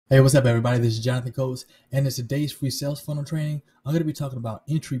Hey, what's up, everybody? This is Jonathan Coates, and in today's free sales funnel training, I'm going to be talking about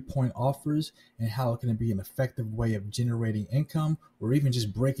entry point offers and how it can be an effective way of generating income or even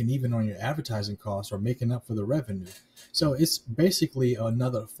just breaking even on your advertising costs or making up for the revenue. So it's basically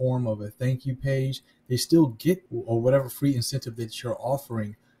another form of a thank you page. They still get or whatever free incentive that you're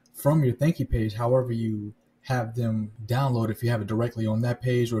offering from your thank you page, however you have them download, if you have it directly on that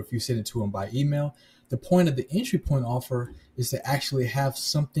page or if you send it to them by email. The point of the entry point offer is to actually have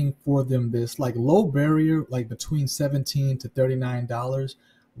something for them that's like low barrier, like between $17 to $39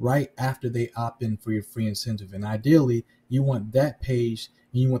 right after they opt in for your free incentive. And ideally, you want that page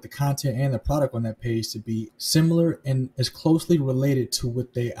and you want the content and the product on that page to be similar and as closely related to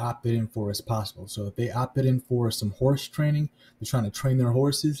what they opted in for as possible. So if they opted in for some horse training, they're trying to train their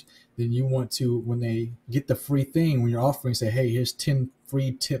horses, then you want to, when they get the free thing, when you're offering, say, hey, here's 10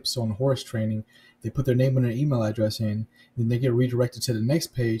 free tips on horse training, they put their name and their email address in, then they get redirected to the next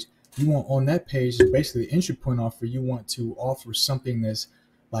page. You want on that page, basically the entry point offer, you want to offer something that's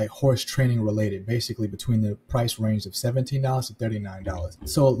like horse training related, basically between the price range of $17 to $39.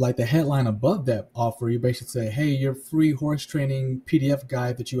 So like the headline above that offer, you basically say, hey, your free horse training PDF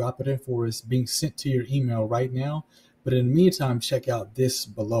guide that you opted in for is being sent to your email right now. But in the meantime, check out this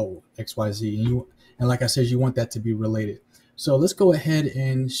below, XYZ. And like I said, you want that to be related. So let's go ahead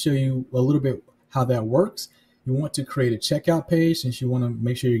and show you a little bit how that works. You want to create a checkout page since you want to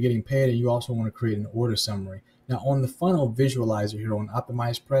make sure you're getting paid, and you also want to create an order summary. Now on the funnel visualizer here on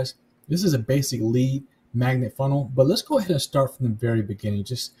Optimize Press, this is a basic lead magnet funnel, but let's go ahead and start from the very beginning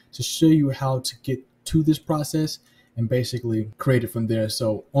just to show you how to get to this process and basically create it from there.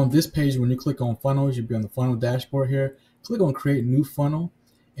 So on this page, when you click on funnels, you'll be on the funnel dashboard here. Click on create new funnel,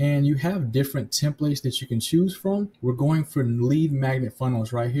 and you have different templates that you can choose from. We're going for lead magnet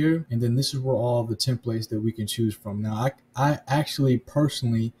funnels right here, and then this is where all the templates that we can choose from. Now I actually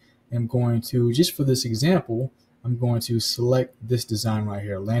personally am going to, just for this example, I'm going to select this design right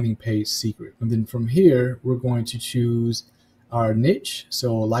here, landing page secret. And then from here, we're going to choose our niche.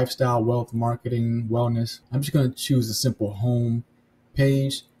 So lifestyle, wealth, marketing, wellness. I'm just going to choose a simple home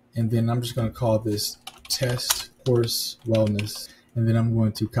page. And then I'm just going to call this test horse wellness. And then I'm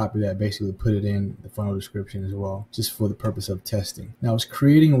going to copy that, basically put it in the funnel description as well, just for the purpose of testing. Now it's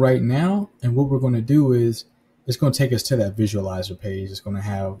creating right now. And what we're going to do is, it's going to take us to that visualizer page.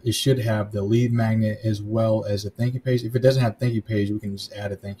 It should have the lead magnet as well as a thank you page. If it doesn't have thank you page, we can just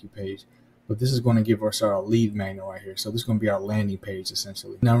add a thank you page. But this is going to give us our lead magnet right here. So this is going to be our landing page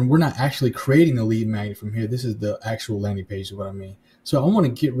essentially. Now we're not actually creating the lead magnet from here. This is the actual landing page is what I mean. So I want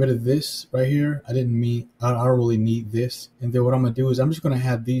to get rid of this right here. I don't really need this. And then what I'm going to do is I'm just going to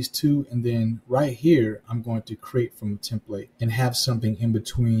have these two. And then right here, I'm going to create from a template and have something in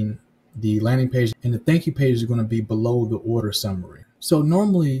between the landing page, and the thank you page is going to be below the order summary. So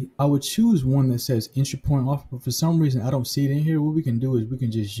normally I would choose one that says entry point offer, but for some reason I don't see it in here. What we can do is we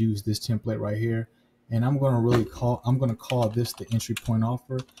can just use this template right here, and I'm going to call this the entry point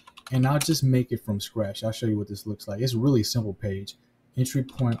offer, and I'll just make it from scratch. I'll show you what this looks like. It's a really simple page, entry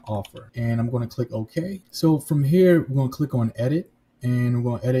point offer, and I'm going to click OK. So from here we're going to click on edit, and we're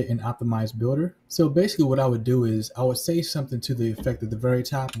going to edit and optimize builder. So basically what I would do is I would say something to the effect at the very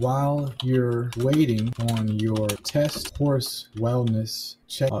top, while you're waiting on your test horse wellness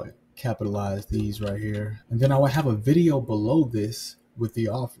check, capitalize these right here. And then I would have a video below this with the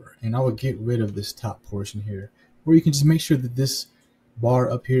offer, and I would get rid of this top portion here, where you can just make sure that this bar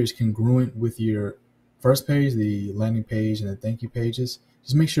up here is congruent with your first page, the landing page, and the thank you pages.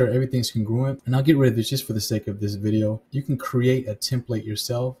 Just make sure everything's congruent, and I'll get rid of this just for the sake of this video. You can create a template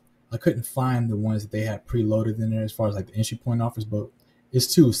yourself. I couldn't find the ones that they had preloaded in there as far as like the entry point offers, but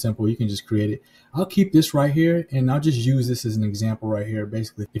it's too simple. You can just create it. I'll keep this right here, and I'll just use this as an example right here.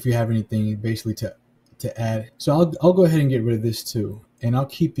 Basically, if you have anything basically to add. So I'll go ahead and get rid of this too. And I'll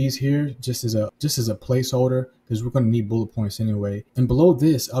keep these here just as a placeholder, because we're going to need bullet points anyway. And below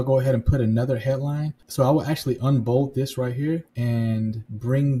this, I'll go ahead and put another headline. So I will actually unbold this right here and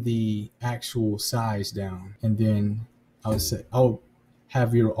bring the actual size down. And then I'll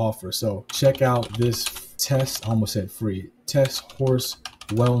have your offer. So check out this test, I almost said free, test horse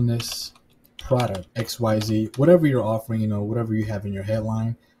wellness product XYZ, whatever you're offering, whatever you have in your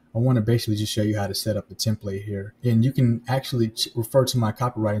headline. I want to basically just show you how to set up the template here. And you can actually refer to my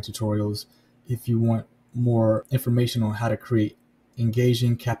copywriting tutorials if you want more information on how to create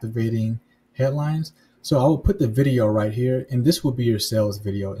engaging, captivating headlines. So I will put the video right here, and this will be your sales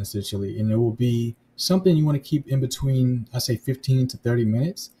video essentially. And it will be something you want to keep in between, I say 15 to 30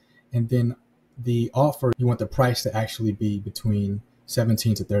 minutes. And then the offer, you want the price to actually be between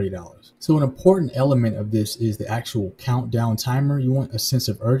 $17 to $30. So an important element of this is the actual countdown timer. You want a sense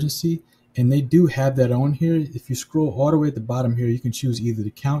of urgency, and they do have that on here. If you scroll all the way at the bottom here, you can choose either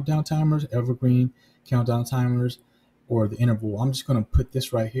the countdown timers, evergreen countdown timers, or the interval. I'm just going to put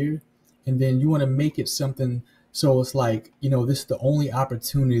this right here, and then you want to make it something so it's like, this is the only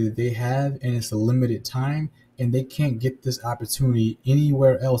opportunity that they have, and it's a limited time, and they can't get this opportunity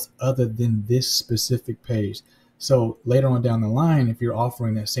anywhere else other than this specific page. So later on down the line, if you're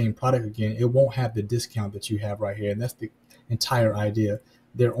offering that same product again, it won't have the discount that you have right here. And that's the entire idea.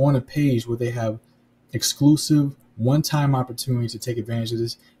 They're on a page where they have exclusive one-time opportunity to take advantage of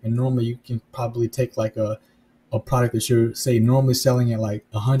this. And normally you can probably take like a product that you're, say, normally selling at like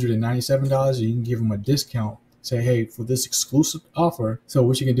 $197, you can give them a discount. Say, hey, for this exclusive offer. So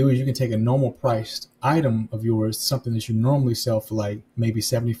what you can do is you can take a normal priced item of yours, something that you normally sell for like maybe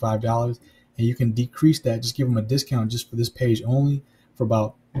 $75, and you can decrease that, just give them a discount just for this page only for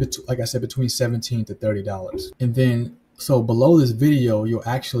about, like I said, between $17 to $30. And then, so below this video, you'll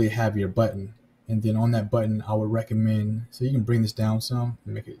actually have your button. And then on that button, I would recommend, so you can bring this down some,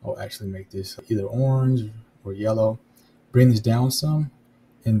 and make it, I'll actually make this either orange or yellow. Bring this down some,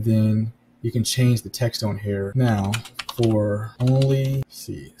 and then you can change the text on here now for only,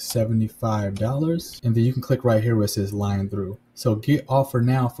 $75. And then you can click right here where it says line through. So get offer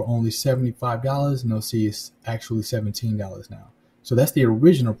now for only $75, and they'll see it's actually $17 now. So that's the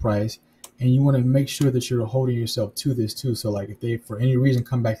original price. And you want to make sure that you're holding yourself to this too. So like if they, for any reason,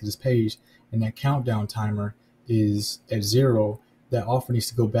 come back to this page and that countdown timer is at 0, that offer needs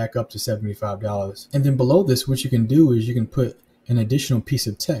to go back up to $75. And then below this, what you can do is you can put an additional piece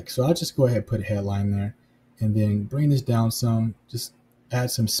of text. So I'll just go ahead and put a headline there, and then bring this down some, just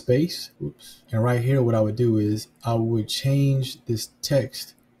add some space. Oops. And right here, what I would do is I would change this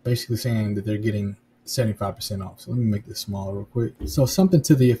text, basically saying that they're getting 75% off. So let me make this smaller real quick. So something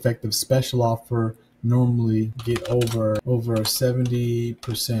to the effect of special offer, normally get over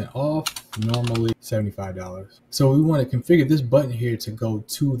 70% off, normally $75. So we want to configure this button here to go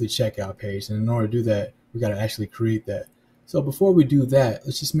to the checkout page. And in order to do that, we got to actually create that. So before we do that,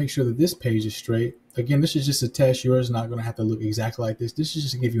 let's just make sure that this page is straight. Again, this is just a test. Yours is not going to have to look exactly like this. This is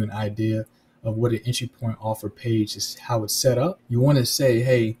just to give you an idea of what an Entrypoint offer page is, how it's set up. You want to say,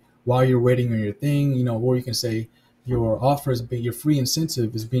 hey, while you're waiting on your thing, or you can say your offer is being, your free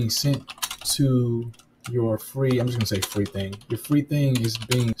incentive is being sent to your free, I'm just going to say free thing. Your free thing is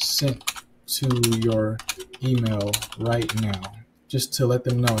being sent to your email right now, just to let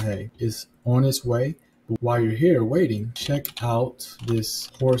them know, hey, it's on its way. While you're here waiting, check out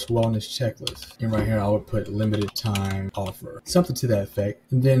this horse wellness checklist. And right here, I would put limited time offer, something to that effect.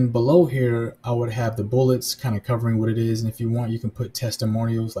 And then below here, I would have the bullets kind of covering what it is. And if you want, you can put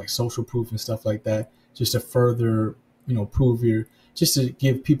testimonials like social proof and stuff like that, just to further, prove just to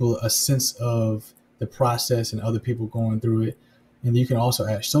give people a sense of the process and other people going through it. And you can also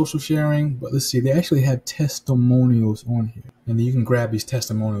add social sharing, but let's see, they actually have testimonials on here. And then you can grab these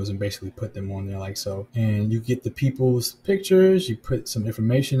testimonials and basically put them on there like so. And you get the people's pictures, you put some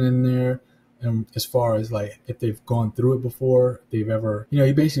information in there. And as far as like, if they've gone through it before, they've ever,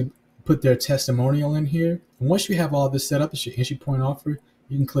 you basically put their testimonial in here. And once you have all this set up, it's your Entrypoint offer,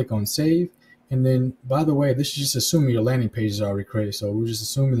 you can click on save. And then, by the way, this is just assuming your landing page is already created. So we're just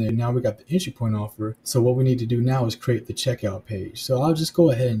assuming that now we got the Entrypoint offer. So what we need to do now is create the checkout page. So I'll just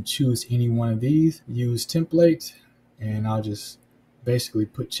go ahead and choose any one of these, use template, and I'll just basically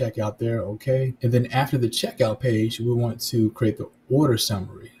put checkout there, okay. And then after the checkout page, we want to create the order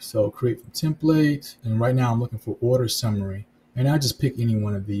summary. So create from template, and right now I'm looking for order summary. And I just pick any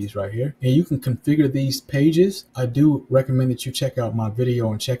one of these right here. And you can configure these pages. I do recommend that you check out my video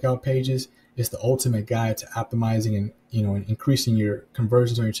on checkout pages. It's the ultimate guide to optimizing and and increasing your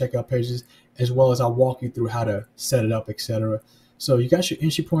conversions on your checkout pages, as well as I'll walk you through how to set it up, etc. So you got your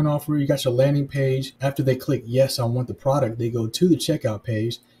Entrypoint offer, you got your landing page. After they click yes, I want the product, they go to the checkout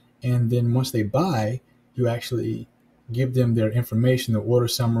page, and then once they buy, you actually give them their information, the order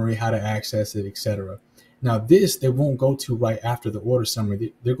summary, how to access it, etc. Now this, they won't go to right after the order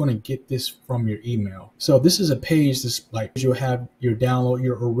summary. They're going to get this from your email. So this is a page that's like, you'll have your download,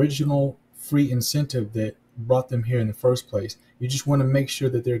 your original free incentive that brought them here in the first place. You just want to make sure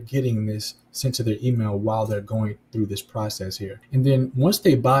that they're getting this sent to their email while they're going through this process here. And then once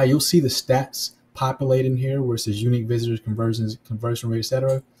they buy, you'll see the stats populate in here where it says unique visitors, conversions, conversion rate,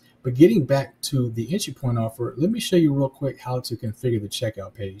 etc. But getting back to the Entrypoint offer, let me show you real quick how to configure the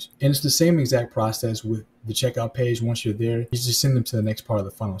checkout page. And it's the same exact process with the checkout page. Once you're there, you just send them to the next part of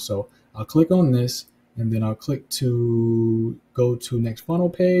the funnel. So I'll click on this, and then I'll click to go to next funnel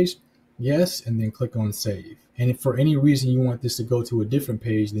page. yes, and then click on save. And if for any reason you want this to go to a different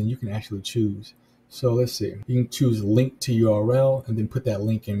page, then you can actually choose. So let's see, you can choose link to URL and then put that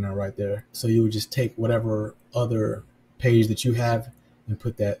link in there right there. So you would just take whatever other page that you have and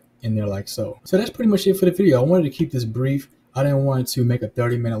put that in there like so. So that's pretty much it for the video. I wanted to keep this brief. I didn't want to make a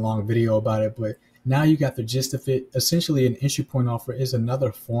 30-minute long video about it, but now you got the gist of it. Essentially, an entry point offer is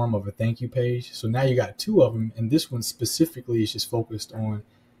another form of a thank you page. So now you got two of them, and this one specifically is just focused on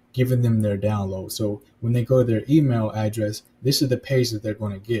giving them their download. So when they go to their email address, this is the page that they're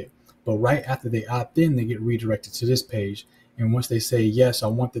going to get. But right after they opt in, they get redirected to this page. And once they say, yes, I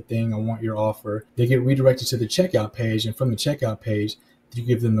want the thing, I want your offer, they get redirected to the checkout page. And from the checkout page, you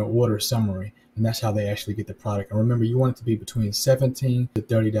give them the order summary. And that's how they actually get the product. And remember, you want it to be between $17 to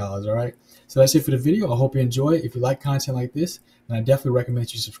 $30, all right? So that's it for the video. I hope you enjoy it. If you like content like this, then I definitely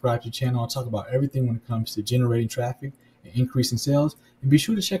recommend you subscribe to the channel. I'll talk about everything when it comes to generating traffic and increasing sales. And be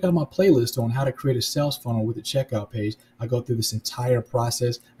sure to check out my playlist on how to create a sales funnel with a checkout page. I go through this entire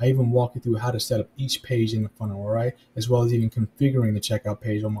process. I even walk you through how to set up each page in the funnel, all right? As well as even configuring the checkout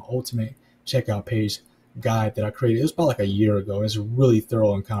page on my ultimate checkout page guide that I created. It was about like a year ago. It's really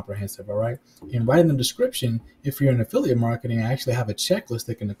thorough and comprehensive, all right? And right in the description, if you're in affiliate marketing, I actually have a checklist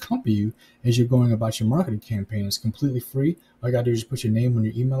that can accompany you as you're going about your marketing campaign. It's completely free. All you gotta do is just put your name and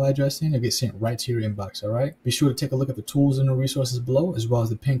your email address in. It'll get sent right to your inbox, all right? Be sure to take a look at the tools and the resources below, as well as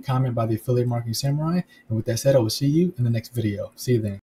the pinned comment by the Affiliate Marketing Samurai. And with that said, I will see you in the next video. See you then.